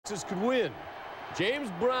Texas could win. James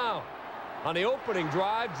Brown on the opening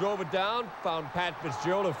drive drove it down, found Pat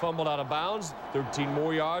Fitzgerald, who fumbled out of bounds. 13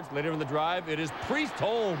 more yards later in the drive. It is Priest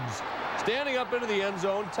Holmes standing up into the end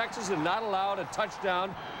zone. Texas had not allowed a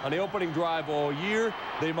touchdown on the opening drive all year.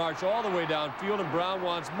 They march all the way downfield, and Brown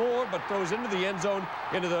wants more, but throws into the end zone,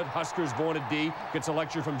 into the Huskers' vaunted D. Gets a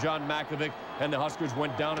lecture from John Makovic, and the Huskers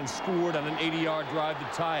went down and scored on an 80-yard drive to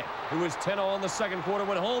tie it. It was 10-0 in the second quarter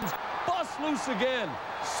when Holmes busts loose again.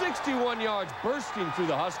 61 yards bursting through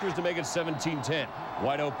the Huskers to make it 17-10.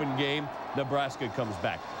 Wide open game. Nebraska comes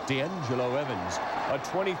back. D'Angelo Evans, a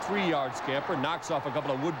 23-yard scamper, knocks off a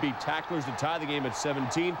couple of would-be tacklers to tie the game at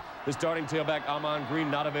 17. The starting tailback, Amon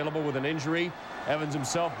Green, not available with an injury. Evans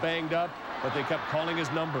himself banged up, but they kept calling his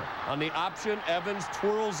number. On the option, Evans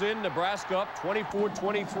twirls in. Nebraska up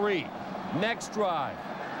 24-23. Next drive.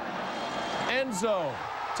 End zone.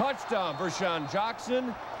 Touchdown, Vershawn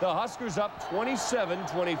Jackson. The Huskers up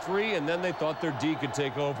 27-23, and then they thought their D could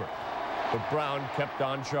take over. But Brown kept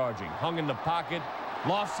on charging. Hung in the pocket,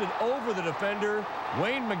 lost it over the defender.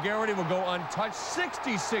 Wayne McGarity will go untouched,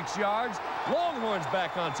 66 yards. Longhorns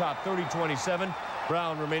back on top, 30-27.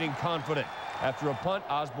 Brown remaining confident. After a punt,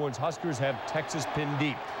 Osborne's Huskers have Texas pinned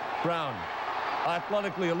deep. Brown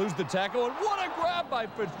athletically eludes the tackle, and what a grab by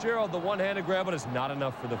Fitzgerald. The one-handed grab, but it's not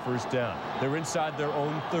enough for the first down. They're inside their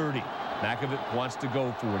own 30. Makovic wants to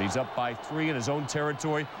go for it. He's up by 3 in his own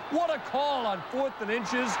territory. What a call on 4th and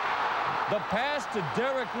inches. The pass to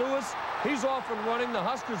Derek Lewis. He's off and running. The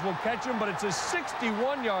Huskers will catch him, but it's a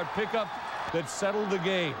 61-yard pickup that settled the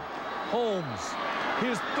game. Holmes,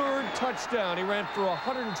 his 3rd touchdown. He ran for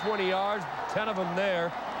 120 yards, 10 of them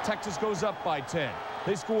there. Texas goes up by 10.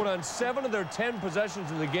 They scored on 7 of their 10 possessions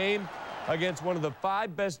in the game against one of the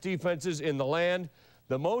 5 best defenses in the land.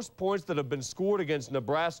 The most points that have been scored against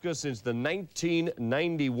Nebraska since the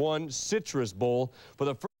 1991 Citrus Bowl. For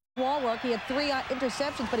the first ball work, he had 3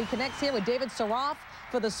 interceptions, but he connects here with David Saroff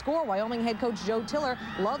for the score. Wyoming head coach Joe Tiller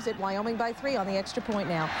loves it. Wyoming by 3 on the extra point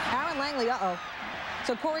now. Aaron Langley,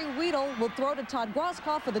 So Corey Weedle will throw to Todd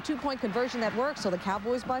Groskopf for the 2-point conversion that works, so the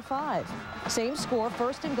Cowboys by 5. Same score,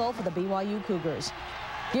 1st and goal for the BYU Cougars.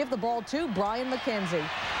 Give the ball to Brian McKenzie.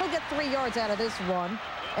 He'll get 3 yards out of this run,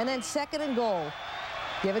 and then 2nd and goal.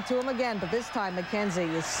 Give it to him again, but this time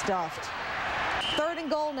McKenzie is stuffed. 3rd and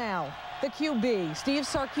goal now. The QB, Steve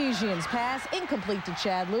Sarkisian's pass, incomplete to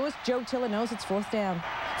Chad Lewis. Joe Tiller knows it's 4th down.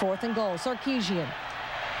 4th and goal, Sarkisian.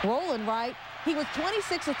 Rolling right. He was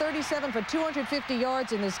 26 of 37 for 250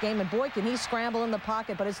 yards in this game, and boy, can he scramble in the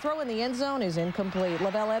pocket, but his throw in the end zone is incomplete.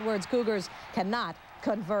 Lavelle Edwards Cougars cannot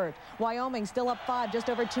convert. Wyoming still up 5,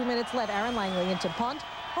 just over 2 minutes left. Aaron Langley into punt.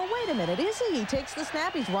 Oh, wait a minute, is he? He takes the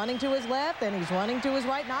snap. He's running to his left, and he's running to his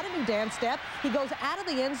right. Not a new dance step. He goes out of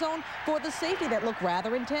the end zone for the safety that looked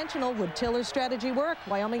rather intentional. Would Tiller's strategy work?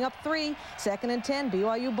 Wyoming up 3, 2nd and 10,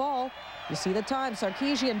 BYU ball. You see the time.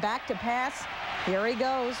 Sarkisian back to pass. Here he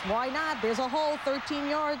goes. Why not? There's a hole, 13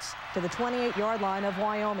 yards to the 28-yard line of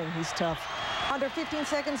Wyoming. He's tough. Under 15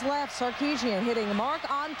 seconds left. Sarkisian hitting Mark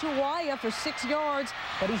Ontuwaya for 6 yards,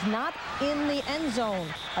 but he's not in the end zone.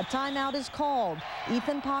 A timeout is called.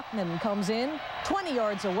 Ethan Pachman comes in, 20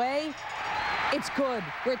 yards away. It's good.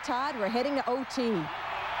 We're tied. We're heading to OT.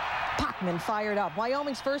 Pachman fired up.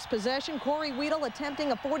 Wyoming's first possession. Corey Weedle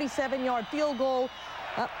attempting a 47-yard field goal.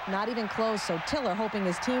 Not even close, so Tiller hoping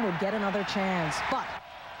his team would get another chance. But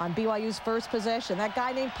on BYU's first possession, that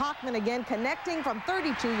guy named Pachman again connecting from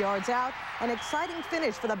 32 yards out. An exciting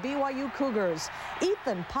finish for the BYU Cougars.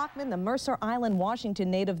 Ethan Pachman, the Mercer Island,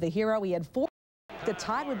 Washington native, the hero. He had 4. The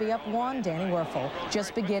Tide would be up 1. Danny Werfel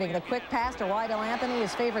just beginning. The quick pass to Rydell Anthony,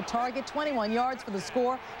 his favorite target. 21 yards for the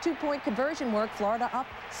score. 2-point conversion work. Florida up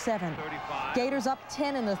 7. 35. Gators up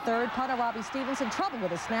 10 in the 3rd. Punter Robbie Stevenson, trouble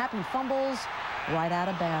with a snap. He fumbles right out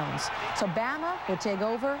of bounds. So Bama will take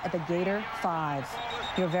over at the Gator 5.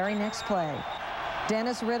 Your very next play.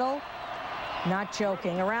 Dennis Riddle, not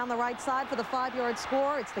joking. Around the right side for the 5-yard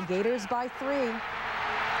score. It's the Gators by 3.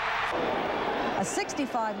 A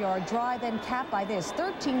 65-yard drive, then capped by this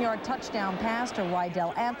 13-yard touchdown pass to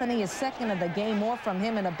Rydell Anthony, his 2nd of the game. More from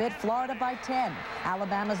him in a bit. Florida by 10.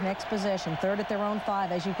 Alabama's next possession, 3rd at their own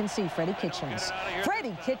 5, as you can see. Freddie Kitchens.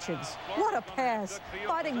 Freddie Kitchens, what a pass.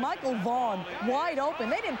 Finding Michael Vaughn wide open.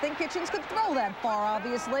 They didn't think Kitchens could throw that far,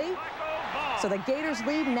 obviously. So the Gators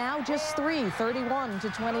lead now just 3,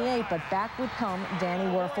 31-28, but back would come Danny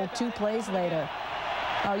Werfel 2 plays later.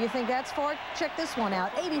 Oh, you think that's far? Check this one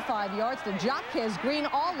out. 85 yards to Jaquez Green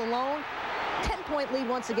all alone. 10-point lead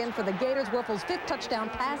once again for the Gators. Werfel's 5th touchdown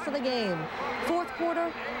pass of the game. 4th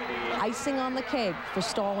quarter, icing on the cake for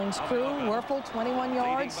Stallings' crew. Werfel 21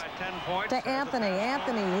 yards to Anthony.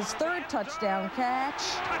 Anthony, his 3rd touchdown catch.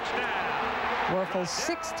 Werfel's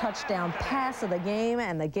 6th touchdown pass of the game,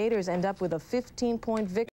 and the Gators end up with a 15-point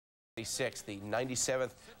victory. The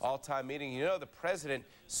 97th all-time meeting. You know, the president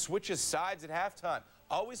switches sides at halftime.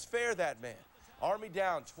 Always fair, that man. Army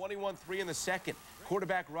down 21-3 in the 2nd.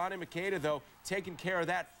 Quarterback Ronnie Makeda, though, taking care of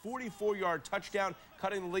that 44-yard touchdown,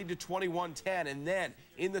 cutting the lead to 21-10. And then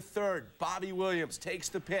in the 3rd, Bobby Williams takes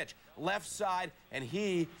the pitch, left side, and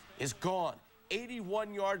he is gone.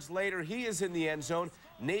 81 yards later, he is in the end zone.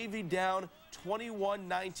 Navy down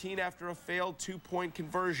 21-19 after a failed 2-point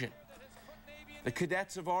conversion. The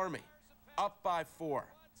Cadets of Army up by 4.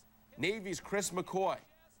 Navy's Chris McCoy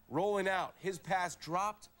rolling out. His pass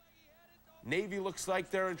dropped. Navy looks like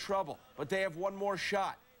they're in trouble, but they have one more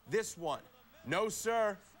shot. This one, no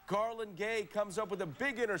sir. Garland Gay comes up with a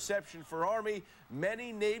big interception for Army.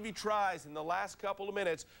 Many Navy tries in the last couple of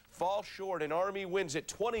minutes fall short, and Army wins it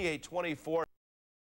 28-24.